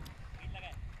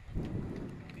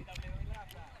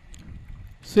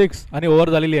 6 आणि ओव्हर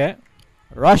झालेली आहे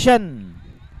Roshan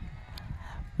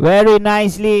very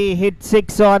nicely hit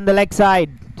 6 on the leg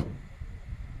side.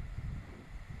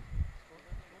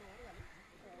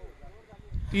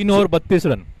 3 over 32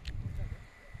 run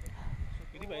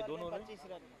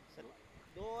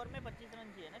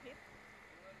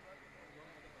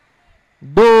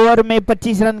 2 over में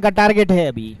 25 रन का टारगेट है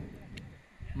अभी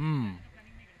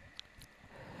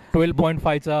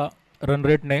 12.5 चा रन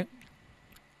रेट ने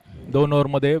 2 ओव्हर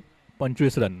मध्ये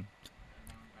 25 रन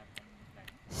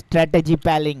स्ट्रेटेजी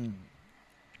पैलिंग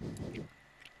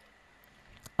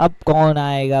अब कौन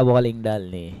आएगा बॉलिंग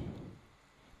डालने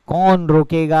कौन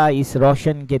रोकेगा इस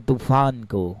रोशन के तूफान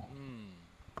को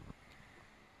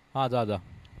हाँ जा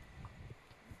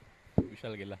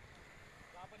विशाल गेला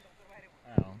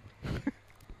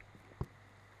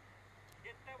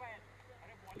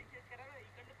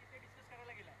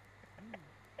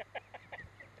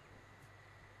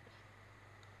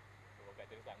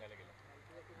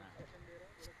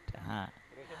हाँ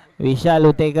विशाल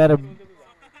उतेकर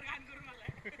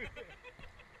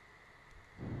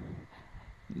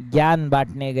ज्ञान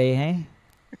बांटने गए हैं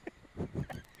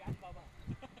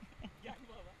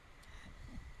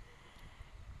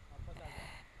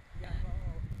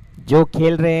जो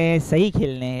खेल रहे हैं सही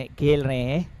खेल रहे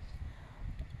हैं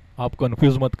आप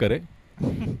कंफ्यूज मत करें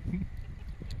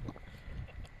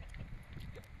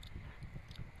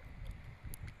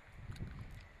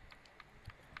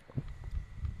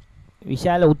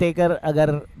विशाल उतेकर अगर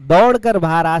दौड़कर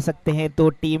बाहर आ सकते हैं तो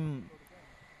टीम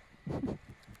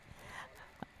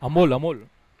अमोल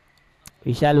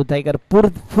विशाल उतेकर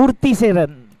फुर्ती से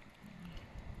run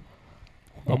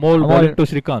Amol bowling to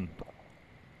Shrikant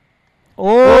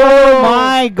Oh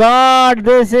my God,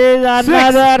 this is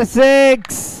another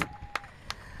 6.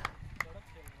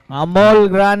 Amol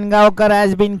Grangaonkar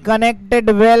has been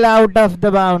connected well out of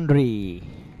the boundary.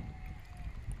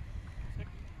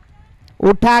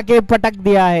 उठा के पटक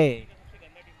दिया है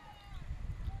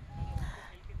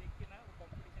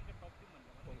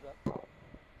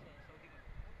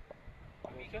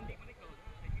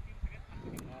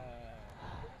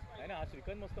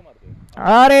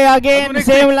अरे again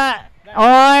save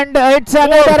and it's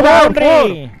another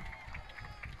boundary.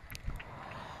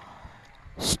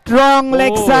 Strong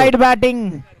leg side batting.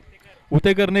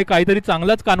 उतेकरने काहीतरी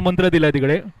चांगलाच कानमंत्र दिलाय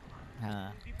तिकडे.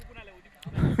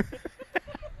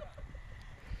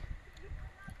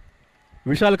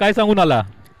 विशाल काय सांगून आला?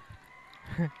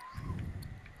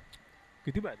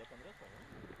 किती पाहिजे?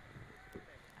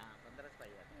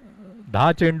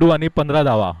 10 चेंडू आणि 15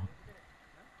 धावा.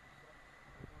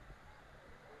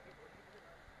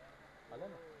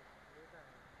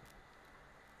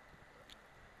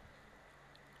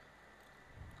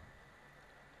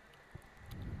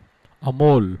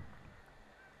 अमोल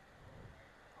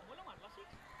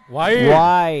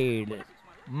वाइड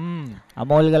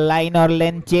अमोल का लाइन और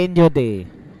लेंथ चेंज होते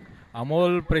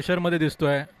अमोल प्रेशर मध्ये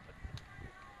दिसतोय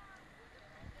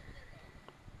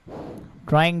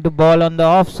trying to ball on the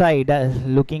offside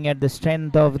looking at the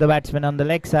strength of the batsman on the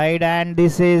leg side and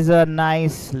this is a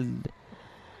nice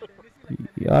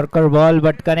Yorker ball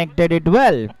but connected it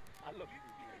well.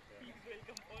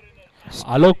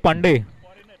 Alok Pandey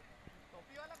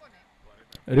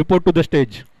report to the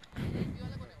stage.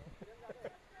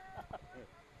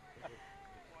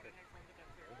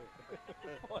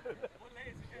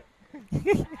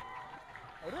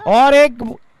 और एक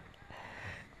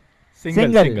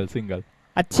single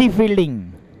अच्छी fielding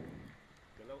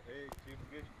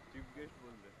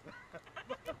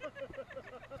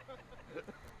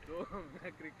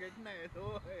cricket नाही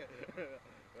तो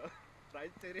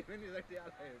prize सेरेमनीसाठी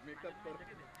आलाय makeup करून.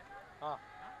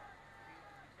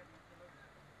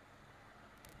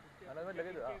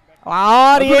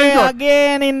 और ये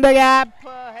again in the gap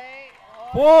है.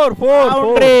 4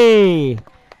 boundary.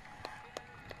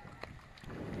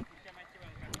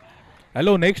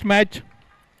 Hello next match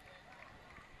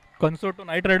कन्सर्टो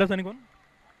night riders आणि कोण?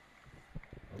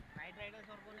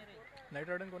 नाईट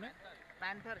रायडर्स कोण आहे?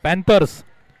 पॅन्थर्स.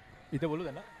 इथे बोलू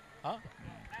द्या ना. हा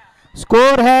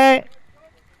स्कोर है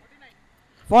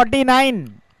 49.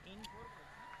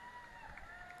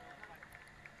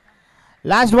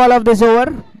 Last ball of this over.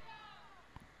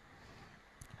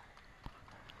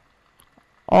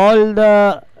 All the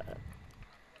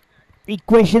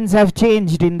equations have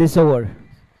changed in this over.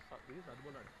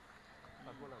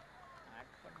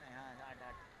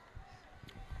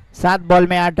 7 ball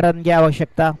में 8 रन की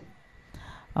आवश्यकता.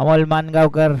 अमोल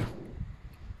मानगावकर.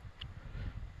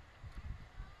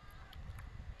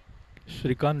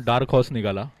 श्रीकांत डार्क हॉर्स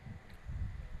निघाला.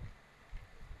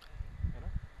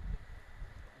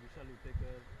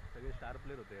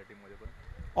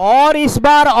 और इस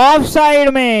बार ऑफ साइड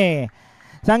में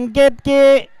संकेत के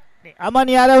अमन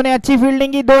यादव ने अच्छी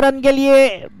फील्डिंग की. 2 रन के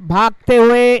लिए भागते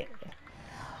हुए.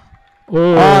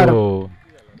 और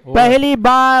पहली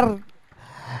बार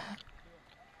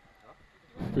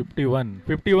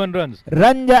 51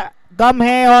 रन कम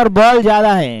है और बॉल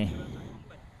ज्यादा है.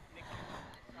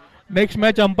 Next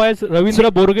match umpire Ravindra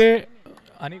Borge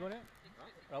आणि कोण आहे?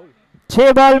 राहुल.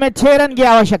 6 बॉल में 6 रन की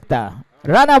आवश्यकता.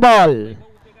 Run a ball.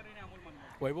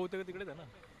 वैभव तिकडेच आहे ना.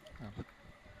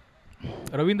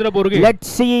 Ravindra Borge. Let's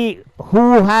see who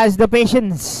has the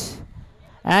patience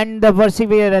and the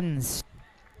perseverance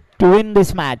to win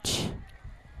this match.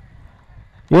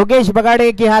 Yogesh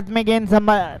बगाड़े के हाथ में गेंद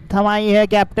थमाई है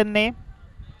कैप्टन ने.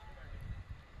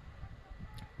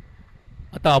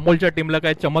 आता अमोलच्या टीमला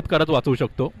काय चमत्कारच वाचवू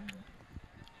शकतो.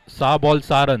 6 बॉल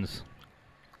 6 रन्स.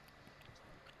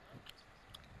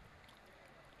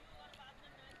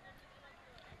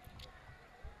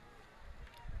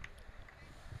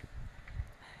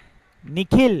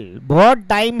 निखिल बहुत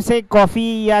टाइम से कॉफी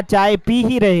या चाय पी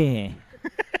ही रहे हैं.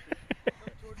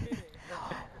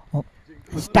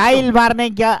 स्टाइल मारने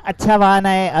क्या अच्छा बहाना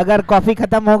है. अगर कॉफी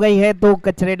खत्म हो गई है तो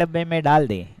कचरे डब्बे में डाल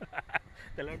दे.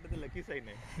 लकी साइन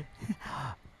है.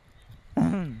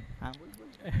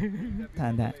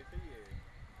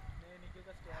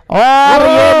 और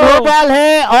ये नो बॉल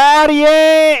है और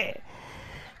ये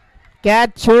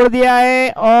कैच छोड़ दिया है.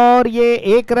 और ये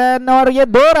 1 रन और ये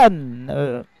 2 रन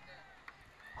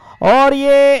और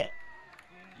ये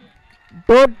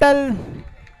टोटल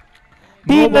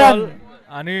 3 रन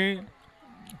आणि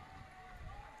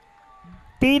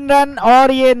 3 रन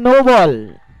और ये नो बॉल.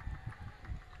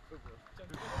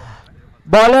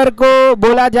 बॉलर को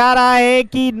बोला जा रहा है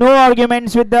कि no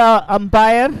arguments with the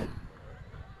umpire.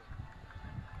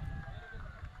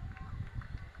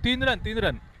 3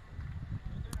 run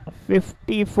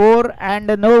 54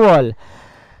 and no ball.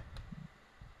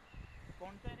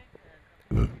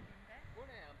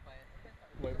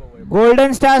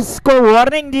 Golden stars को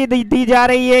वार्निंग दी जा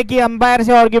रही है कि अंपायर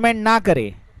से आर्ग्यूमेंट ना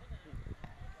करे.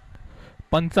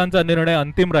 पंचांचा निर्णय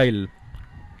अंतिम राहील.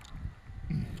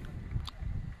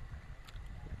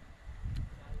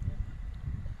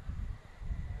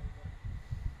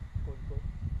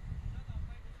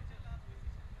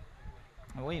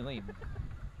 वही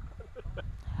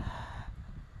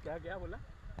क्या बोला?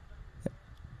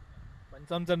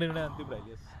 पंचांचा निर्णय अंतिम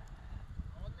राहील.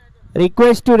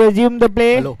 Request to resume the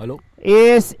play. Hello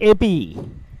ASAP.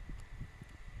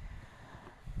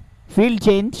 Field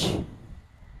change.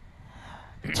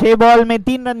 6 ball में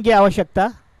 3 रन की आवश्यकता.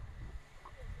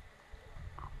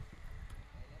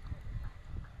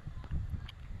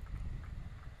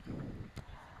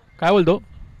 काय बोलतो?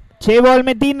 6 बॉल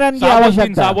में 3 रन की 6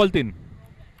 आवश्यकता. बॉल 3.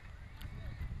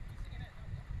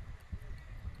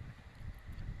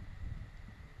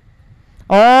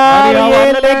 और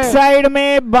ये लेग साइड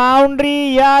में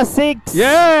बाउंड्री या 6.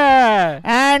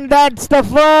 And that's the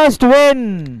first win.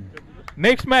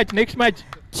 Next match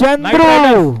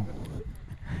Chandru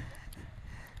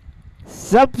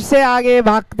सबसे आगे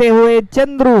भागते हुए.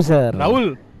 Chandru sir.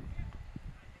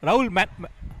 Rahul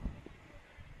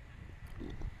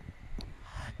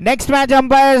next match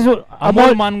umpire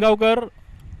Amol Mangaonkar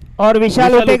और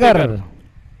विशाल Utekar.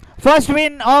 First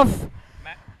win of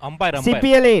umpire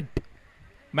CPL 8.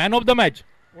 Man of the match.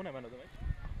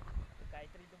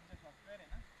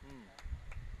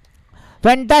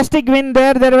 Fantastic win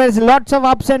there. There was lots of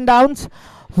ups and downs.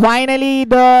 Finally,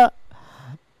 the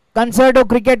Concerto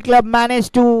Cricket Club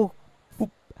managed to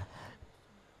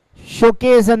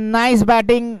showcase a nice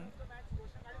batting.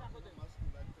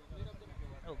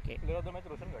 Okay.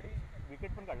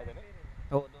 Wicket पण काढला त्याने.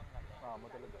 Oh,